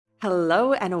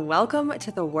Hello and welcome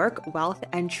to the Work, Wealth,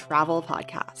 and Travel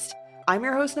podcast. I'm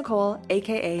your host, Nicole,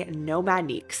 aka Nomad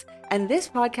Neeks, and this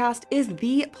podcast is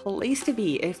the place to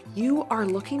be if you are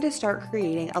looking to start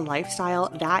creating a lifestyle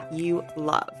that you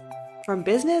love. From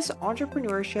business,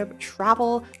 entrepreneurship,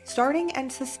 travel, starting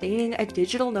and sustaining a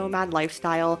digital nomad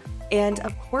lifestyle, and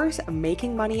of course,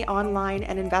 making money online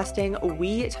and investing,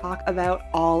 we talk about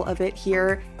all of it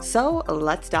here. So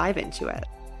let's dive into it.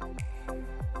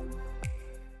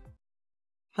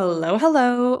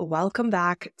 Hello. Welcome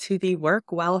back to the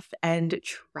Work, Wealth, and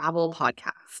Travel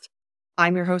podcast.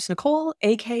 I'm your host, Nicole,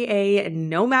 aka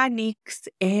Nomad Neeks,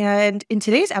 and in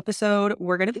today's episode,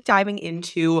 we're going to be diving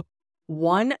into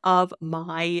one of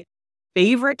my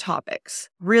favorite topics,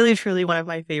 really, truly one of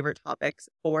my favorite topics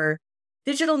for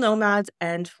digital nomads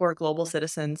and for global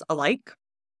citizens alike.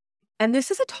 And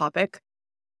this is a topic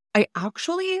I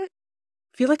actually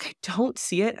feel like I don't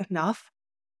see it enough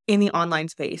in the online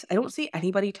space. I don't see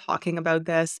anybody talking about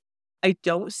this. I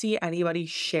don't see anybody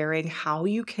sharing how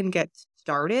you can get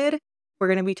started. We're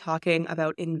going to be talking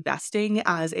about investing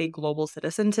as a global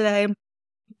citizen today.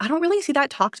 I don't really see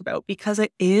that talked about because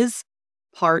it is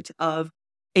part of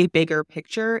a bigger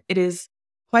picture. It is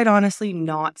quite honestly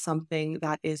not something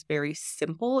that is very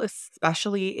simple,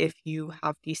 especially if you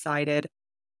have decided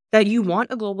that you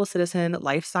want a global citizen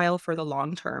lifestyle for the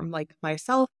long term. Like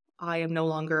myself, I am no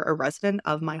longer a resident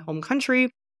of my home country.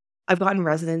 I've gotten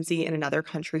residency in another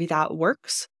country that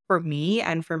works for me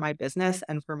and for my business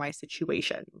and for my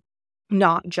situation,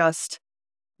 not just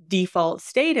default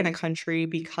stayed in a country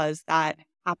because that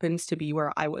happens to be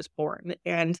where I was born.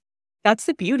 And that's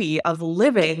the beauty of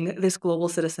living this global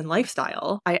citizen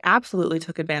lifestyle. I absolutely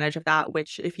took advantage of that,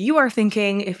 which if you are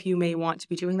thinking if you may want to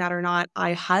be doing that or not,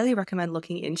 I highly recommend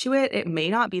looking into it. It may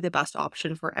not be the best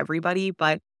option for everybody,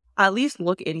 but at least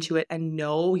look into it and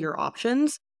know your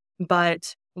options.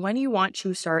 But when you want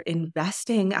to start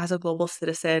investing as a global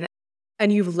citizen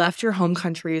and you've left your home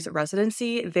country's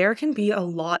residency, there can be a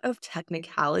lot of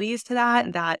technicalities to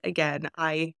that, again,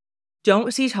 I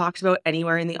don't see talked about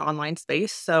anywhere in the online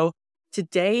space. So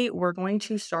today we're going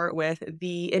to start with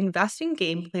the investing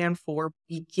game plan for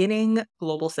beginning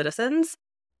global citizens.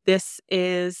 This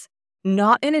is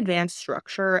not an advanced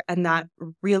structure, and that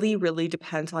really, really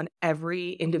depends on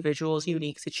every individual's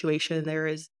unique situation. There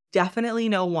is definitely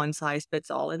no one size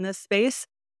fits all in this space,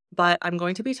 but I'm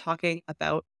going to be talking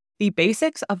about the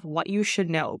basics of what you should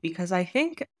know, because I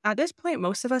think at this point,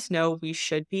 most of us know we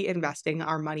should be investing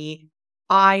our money.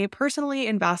 I personally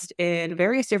invest in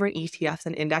various different ETFs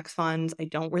and index funds. I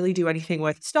don't really do anything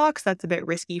with stocks. That's a bit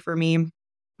risky for me,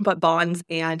 but bonds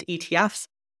and ETFs.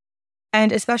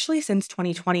 And especially since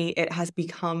 2020, it has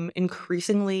become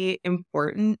increasingly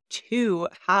important to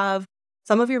have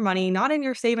some of your money not in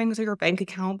your savings or your bank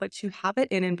account, but to have it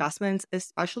in investments,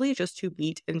 especially just to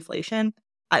beat inflation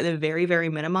at the very, very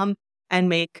minimum and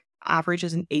make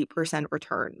averages an 8%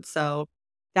 return. So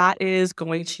that is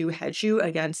going to hedge you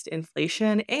against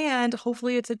inflation. And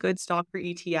hopefully it's a good stock or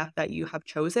ETF that you have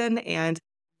chosen and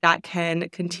that can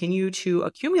continue to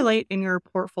accumulate in your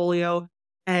portfolio,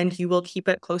 and you will keep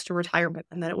it close to retirement,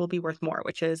 and then it will be worth more,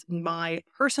 which is my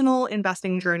personal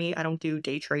investing journey. I don't do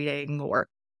day trading or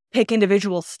pick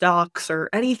individual stocks or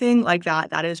anything like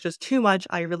that. That is just too much.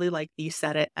 I really like the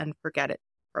set it and forget it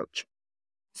approach.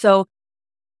 So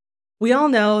we all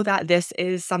know that this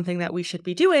is something that we should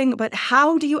be doing, but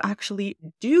how do you actually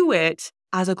do it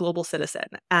as a global citizen?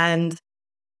 And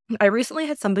I recently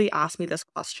had somebody ask me this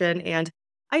question, and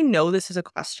I know this is a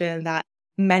question that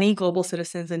many global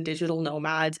citizens and digital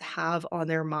nomads have on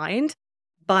their mind,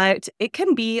 but it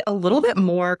can be a little bit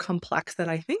more complex than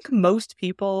I think most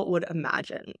people would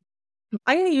imagine.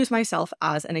 I'm going to use myself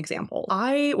as an example.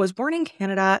 I was born in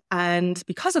Canada, and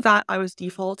because of that, I was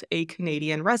default a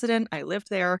Canadian resident. I lived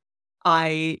there.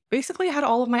 I basically had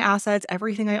all of my assets,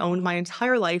 everything I owned my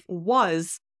entire life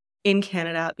was in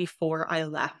Canada before I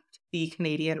left the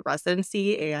Canadian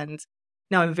residency, and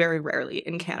now I'm very rarely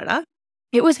in Canada.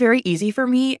 It was very easy for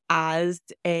me as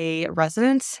a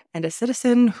resident and a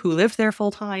citizen who lived there full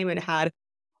time and had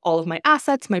all of my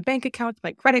assets, my bank accounts,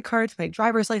 my credit cards, my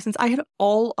driver's license. I had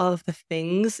all of the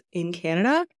things in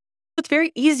Canada. It's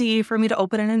very easy for me to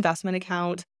open an investment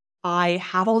account. I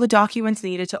have all the documents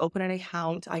needed to open an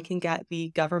account. I can get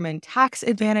the government tax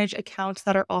advantage accounts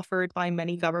that are offered by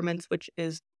many governments, which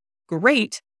is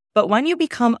great. But when you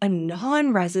become a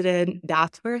non-resident,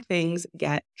 that's where things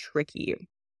get tricky.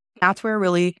 That's where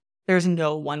really there's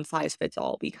no one size fits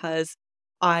all, because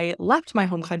I left my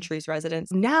home country's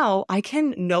residence. Now I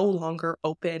can no longer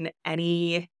open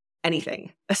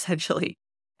anything, essentially.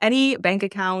 Any bank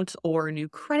account or new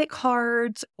credit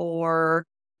cards or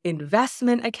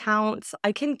investment accounts.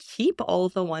 I can keep all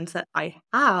of the ones that I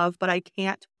have, but I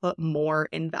can't put more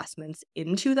investments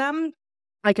into them.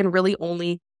 I can really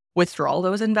only withdraw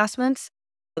those investments.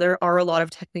 There are a lot of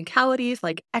technicalities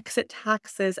like exit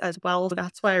taxes as well.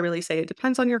 That's why I really say it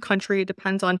depends on your country. It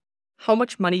depends on how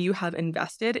much money you have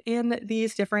invested in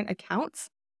these different accounts.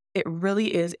 It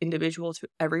really is individual to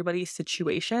everybody's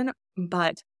situation.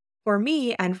 But for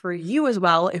me and for you as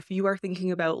well, if you are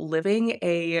thinking about living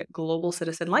a global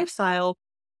citizen lifestyle,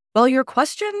 well, your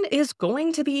question is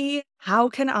going to be, how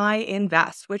can I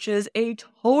invest? Which is a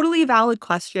totally valid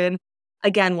question.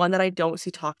 Again, one that I don't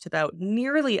see talked about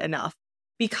nearly enough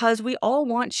because we all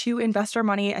want to invest our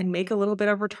money and make a little bit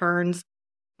of returns,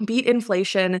 beat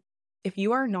inflation. If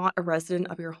you are not a resident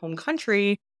of your home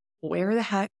country, where the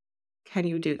heck can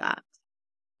you do that?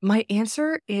 My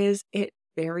answer is it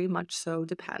very much so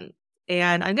depends.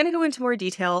 And I'm going to go into more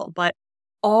detail, but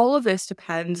all of this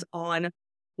depends on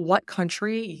what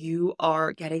country you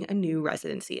are getting a new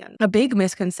residency in. A big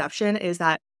misconception is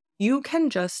that you can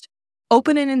just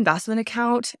open an investment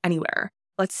account anywhere.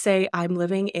 Let's say I'm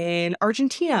living in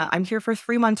Argentina. I'm here for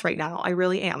 3 months right now. I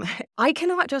really am. I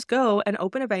cannot just go and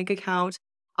open a bank account.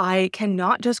 I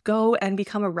cannot just go and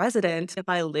become a resident if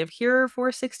I live here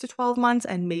for 6 to 12 months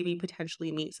and maybe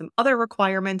potentially meet some other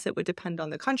requirements. It would depend on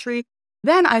the country.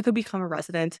 Then I could become a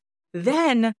resident.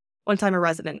 Then once I'm a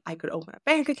resident, I could open a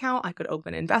bank account, I could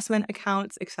open investment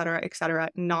accounts, et cetera, et cetera.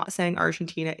 Not saying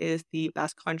Argentina is the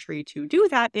best country to do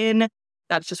that in.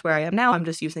 That's just where I am now. I'm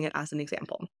just using it as an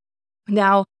example.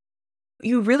 Now,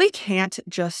 you really can't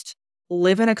just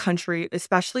live in a country,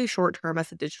 especially short term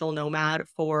as a digital nomad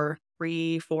for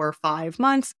 3, 4, 5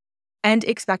 months and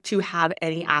expect to have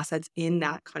any assets in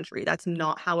that country. That's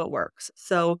not how it works.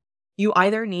 So you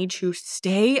either need to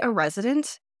stay a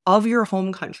resident of your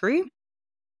home country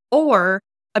or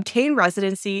obtain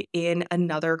residency in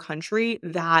another country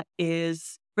that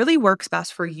really works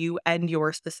best for you and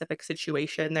your specific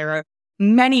situation. There are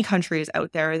many countries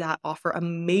out there that offer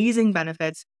amazing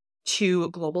benefits to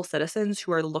global citizens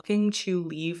who are looking to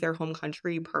leave their home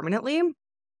country permanently,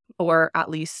 or at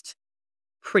least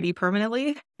pretty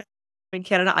permanently. In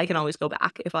Canada, I can always go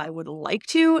back if I would like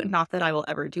to. Not that I will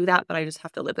ever do that, but I just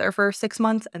have to live there for 6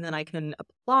 months and then I can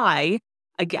apply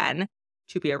again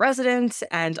to be a resident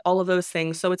and all of those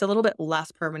things. So it's a little bit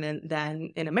less permanent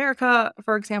than in America,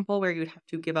 for example, where you'd have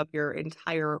to give up your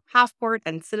entire passport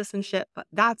and citizenship, but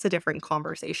that's a different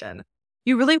conversation.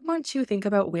 You really want to think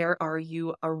about, where are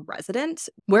you a resident?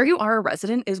 Where you are a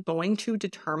resident is going to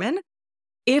determine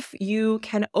if you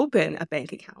can open a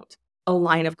bank account, a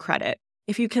line of credit,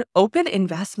 if you can open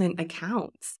investment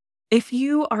accounts. If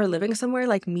you are living somewhere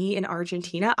like me in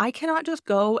Argentina, I cannot just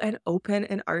go and open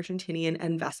an Argentinian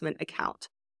investment account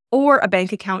or a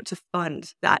bank account to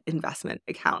fund that investment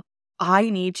account. I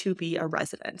need to be a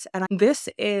resident. And this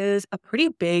is a pretty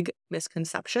big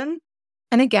misconception.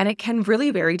 And again, it can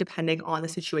really vary depending on the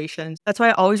situation. That's why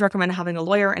I always recommend having a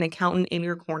lawyer and accountant in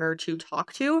your corner to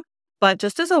talk to. But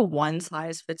just as a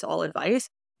one-size-fits-all advice,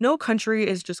 no country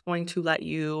is just going to let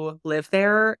you live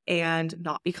there and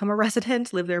not become a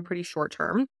resident, live there pretty short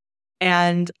term,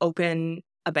 and open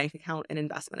a bank account and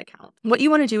investment account. What you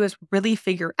want to do is really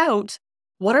figure out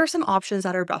what are some options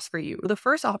that are best for you. The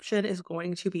first option is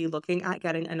going to be looking at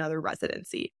getting another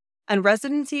residency. And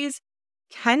residencies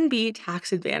can be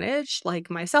tax advantaged.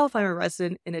 Like myself, I'm a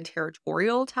resident in a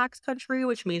territorial tax country,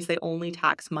 which means they only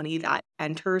tax money that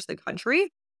enters the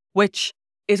country, which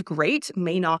is great,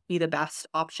 may not be the best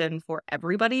option for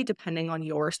everybody, depending on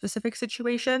your specific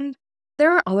situation.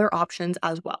 There are other options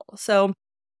as well. So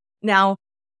now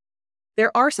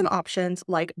there are some options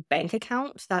like bank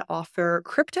accounts that offer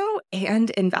crypto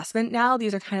and investment now.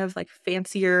 These are kind of like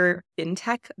fancier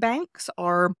fintech banks,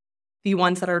 are the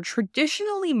ones that are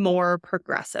traditionally more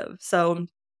progressive. So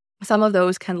some of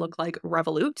those can look like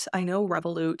Revolut. I know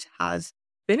Revolut has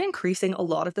been increasing a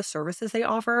lot of the services they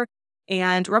offer.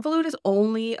 And Revolut is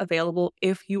only available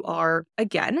if you are,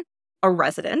 again, a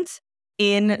resident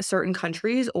in certain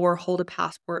countries or hold a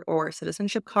passport or a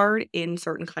citizenship card in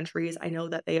certain countries. I know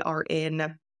that they are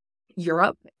in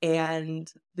Europe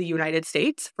and the United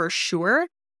States for sure.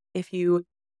 If you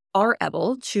are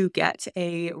able to get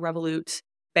a Revolut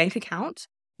bank account,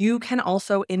 you can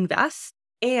also invest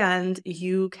and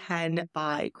you can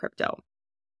buy crypto.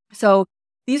 So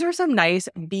these are some nice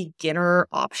beginner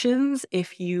options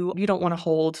if you don't want to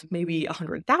hold maybe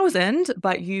 100,000,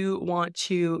 but you want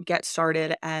to get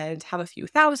started and have a few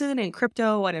thousand in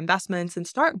crypto and investments and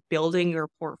start building your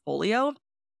portfolio.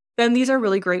 Then these are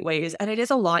really great ways. And it is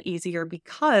a lot easier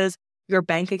because your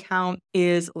bank account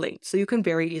is linked. So you can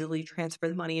very easily transfer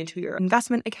the money into your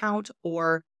investment account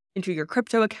or into your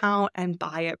crypto account and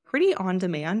buy it pretty on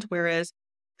demand, whereas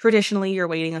traditionally you're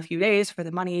waiting a few days for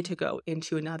the money to go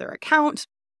into another account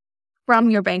from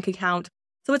your bank account.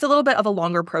 So it's a little bit of a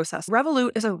longer process.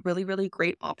 Revolut is a really, really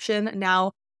great option.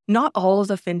 Now, not all of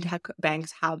the fintech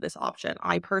banks have this option.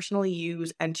 I personally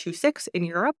use N26 in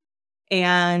Europe,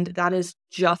 and that is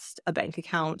just a bank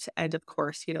account. And of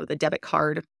course, the debit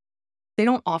card. They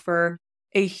don't offer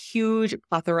a huge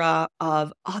plethora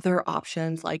of other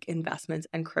options like investments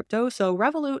and crypto. So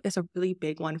Revolut is a really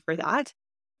big one for that.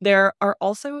 There are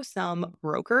also some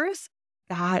brokers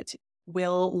that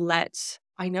will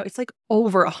I know it's like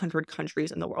over 100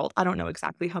 countries in the world. I don't know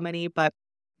exactly how many, but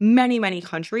many, many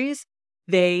countries,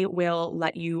 they will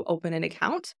let you open an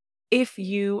account if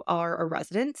you are a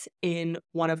resident in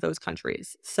one of those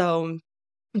countries. So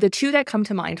the two that come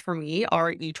to mind for me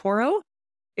are eToro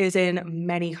is in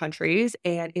many countries,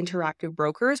 and Interactive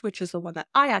Brokers, which is the one that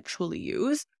I actually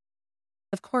use.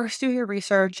 Of course, do your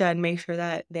research and make sure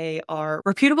that they are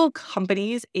reputable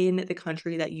companies in the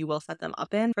country that you will set them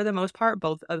up in. For the most part,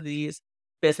 both of these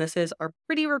businesses are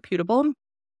pretty reputable,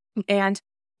 and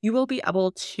you will be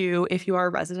able to, if you are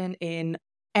a resident in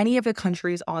any of the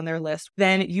countries on their list,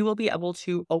 then you will be able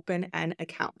to open an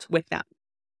account with them.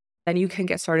 Then you can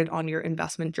get started on your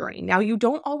investment journey. Now, you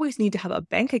don't always need to have a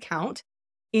bank account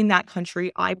in that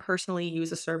country. I personally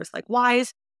use a service like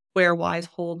Wise, where Wise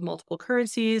hold multiple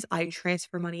currencies. I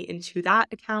transfer money into that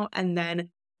account, and then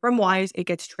from Wise, it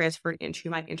gets transferred into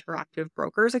my Interactive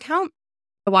Brokers account.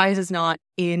 Wise is not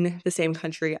in the same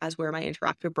country as where my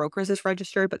Interactive Brokers is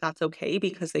registered, but that's okay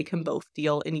because they can both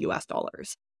deal in US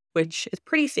dollars, which is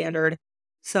pretty standard.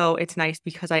 So it's nice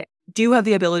because I do have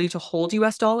the ability to hold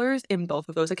US dollars in both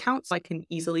of those accounts. So I can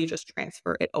easily just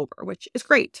transfer it over, which is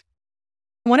great.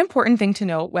 One important thing to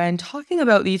note when talking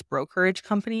about these brokerage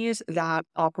companies that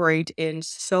operate in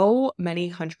so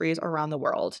many countries around the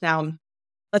world. Now,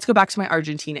 let's go back to my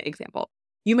Argentina example.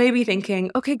 You may be thinking,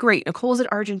 okay, great, Nicole's in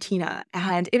Argentina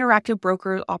and Interactive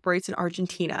Broker operates in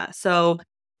Argentina, so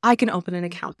I can open an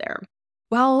account there.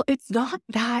 Well, it's not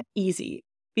that easy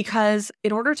because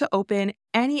in order to open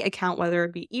any account, whether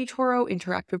it be eToro,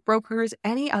 Interactive Brokers,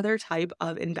 any other type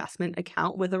of investment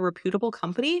account with a reputable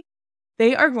company,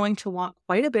 they are going to want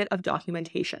quite a bit of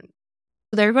documentation.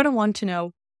 They're going to want to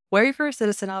know where you're a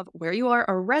citizen of, where you are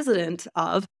a resident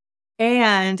of,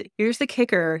 and here's the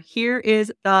kicker. Here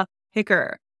is the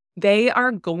kicker. They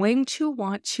are going to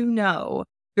want to know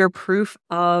your proof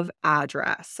of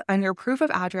address. And your proof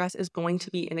of address is going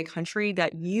to be in a country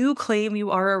that you claim you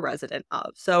are a resident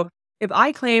of. So if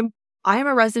I claim I am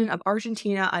a resident of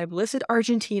Argentina, I've listed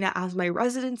Argentina as my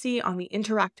residency on the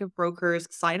Interactive Brokers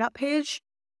sign up page,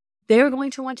 they're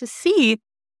going to want to see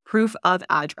proof of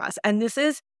address. And this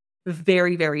is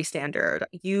very, very standard.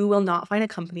 You will not find a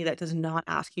company that does not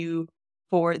ask you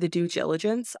for the due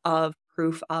diligence of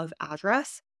proof of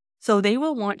address. So they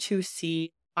will want to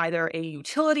see either a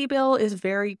utility bill is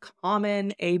very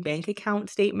common, a bank account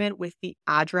statement with the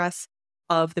address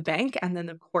of the bank. And then,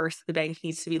 of course, the bank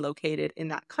needs to be located in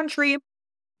that country.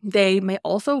 They may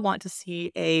also want to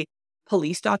see a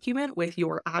police document with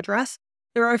your address.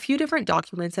 There are a few different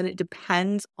documents and it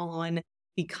depends on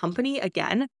the company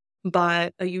again,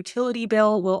 but a utility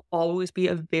bill will always be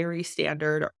a very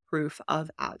standard proof of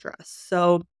address.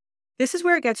 So this is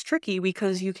where it gets tricky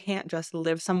because you can't just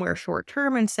live somewhere short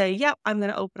term and say, yep, I'm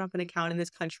going to open up an account in this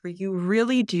country. You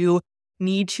really do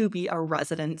need to be a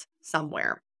resident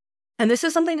somewhere. And this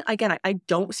is something, again, I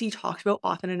don't see talked about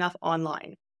often enough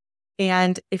online.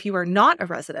 And if you are not a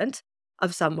resident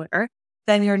of somewhere,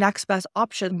 then your next best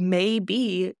option may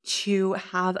be to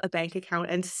have a bank account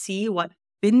and see what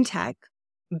fintech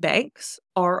banks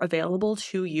are available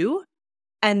to you.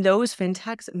 And those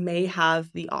fintechs may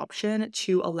have the option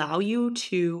to allow you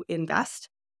to invest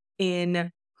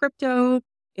in crypto,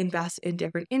 invest in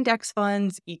different index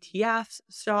funds, ETFs,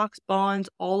 stocks, bonds,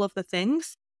 all of the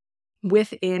things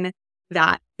within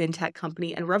that fintech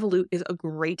company. And Revolut is a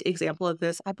great example of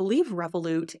this. I believe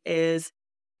Revolut is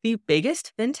the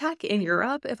biggest fintech in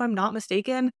Europe, if I'm not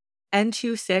mistaken.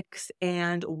 N26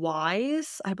 and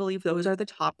Wise, I believe those are the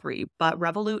top three, but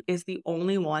Revolut is the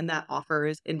only one that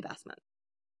offers investment.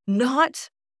 Not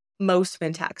most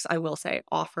fintechs, I will say,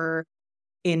 offer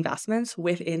investments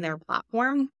within their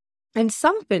platform. And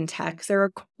some fintechs, there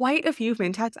are quite a few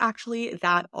fintechs actually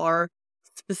that are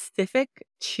specific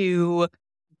to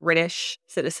British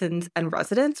citizens and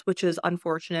residents, which is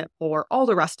unfortunate for all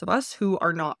the rest of us who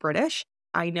are not British.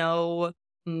 I know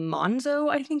Monzo,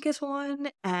 I think, is one,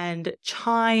 and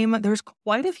Chime. There's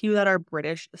quite a few that are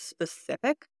British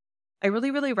specific. I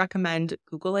really, really recommend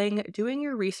Googling, doing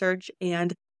your research,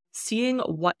 and seeing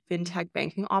what fintech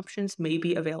banking options may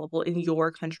be available in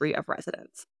your country of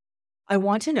residence. I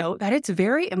want to note that it's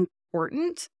very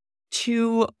important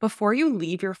to, before you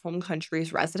leave your home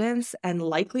country's residence, and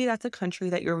likely that's a country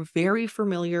that you're very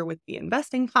familiar with the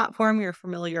investing platform, you're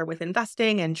familiar with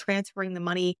investing and transferring the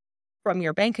money from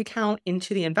your bank account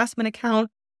into the investment account.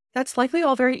 That's likely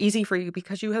all very easy for you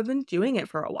because you have been doing it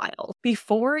for a while.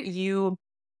 Before you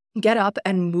get up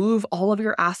and move all of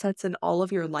your assets and all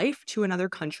of your life to another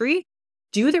country,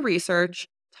 do the research,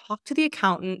 talk to the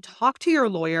accountant, talk to your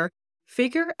lawyer,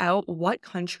 figure out what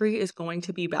country is going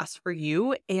to be best for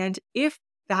you. And if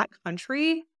that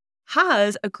country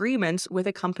has agreements with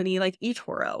a company like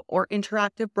eToro or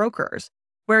Interactive Brokers,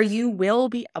 where you will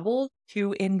be able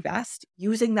to invest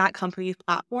using that company's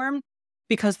platform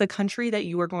because the country that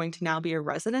you are going to now be a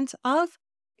resident of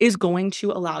is going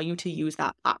to allow you to use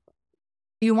that platform.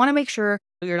 You want to make sure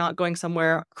you're not going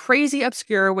somewhere crazy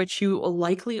obscure, which you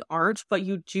likely aren't, but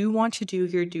you do want to do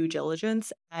your due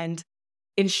diligence and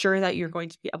ensure that you're going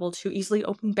to be able to easily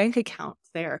open bank accounts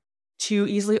there, to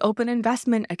easily open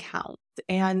investment accounts,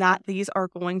 and that these are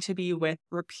going to be with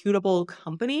reputable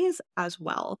companies as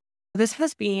well. This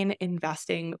has been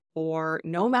investing for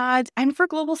nomads and for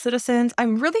global citizens.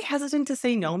 I'm really hesitant to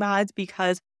say nomads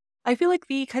because I feel like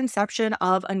the conception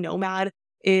of a nomad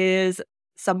is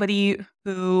somebody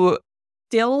who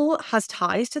still has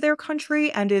ties to their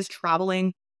country and is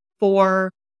traveling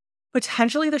for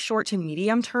potentially the short to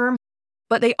medium term,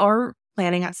 but they are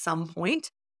planning at some point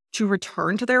to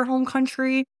return to their home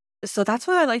country. So that's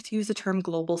why I like to use the term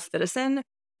global citizen,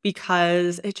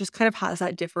 because it just kind of has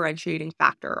that differentiating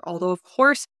factor. Although, of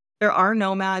course, there are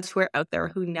nomads who are out there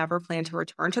who never plan to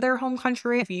return to their home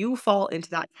country. If you fall into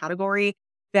that category,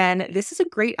 then this is a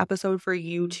great episode for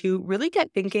you to really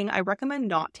get thinking. I recommend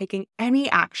not taking any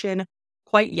action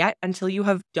quite yet until you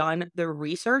have done the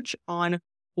research on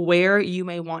where you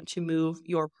may want to move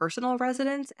your personal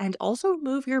residence and also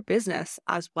move your business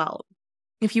as well.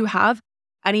 If you have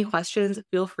any questions,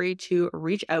 feel free to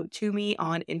reach out to me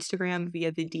on Instagram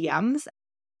via the DMs.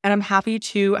 And I'm happy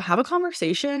to have a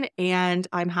conversation, and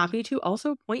I'm happy to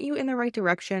also point you in the right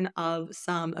direction of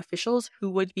some officials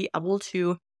who would be able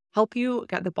to help you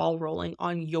get the ball rolling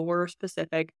on your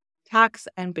specific tax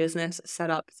and business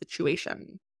setup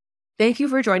situation. Thank you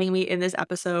for joining me in this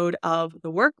episode of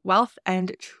the Work, Wealth,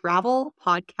 and Travel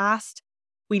podcast.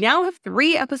 We now have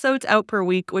 3 episodes out per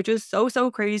week, which is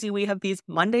so crazy. We have these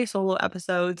Monday solo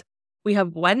episodes. We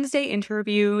have Wednesday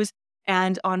interviews.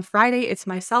 And on Friday, it's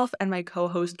myself and my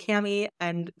co-host Cami,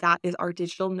 and that is our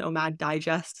Digital Nomad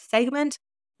Digest segment,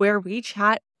 where we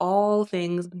chat all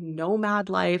things nomad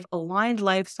life, aligned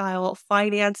lifestyle,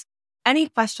 finance. Any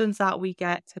questions that we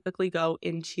get typically go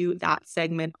into that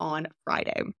segment on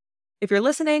Friday. If you're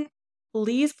listening,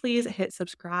 please hit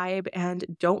subscribe,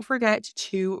 and don't forget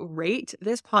to rate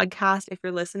this podcast if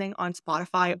you're listening on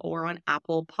Spotify or on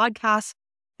Apple Podcasts.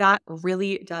 That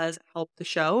really does help the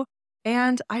show.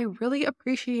 And I really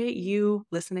appreciate you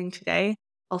listening today.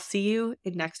 I'll see you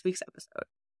in next week's episode.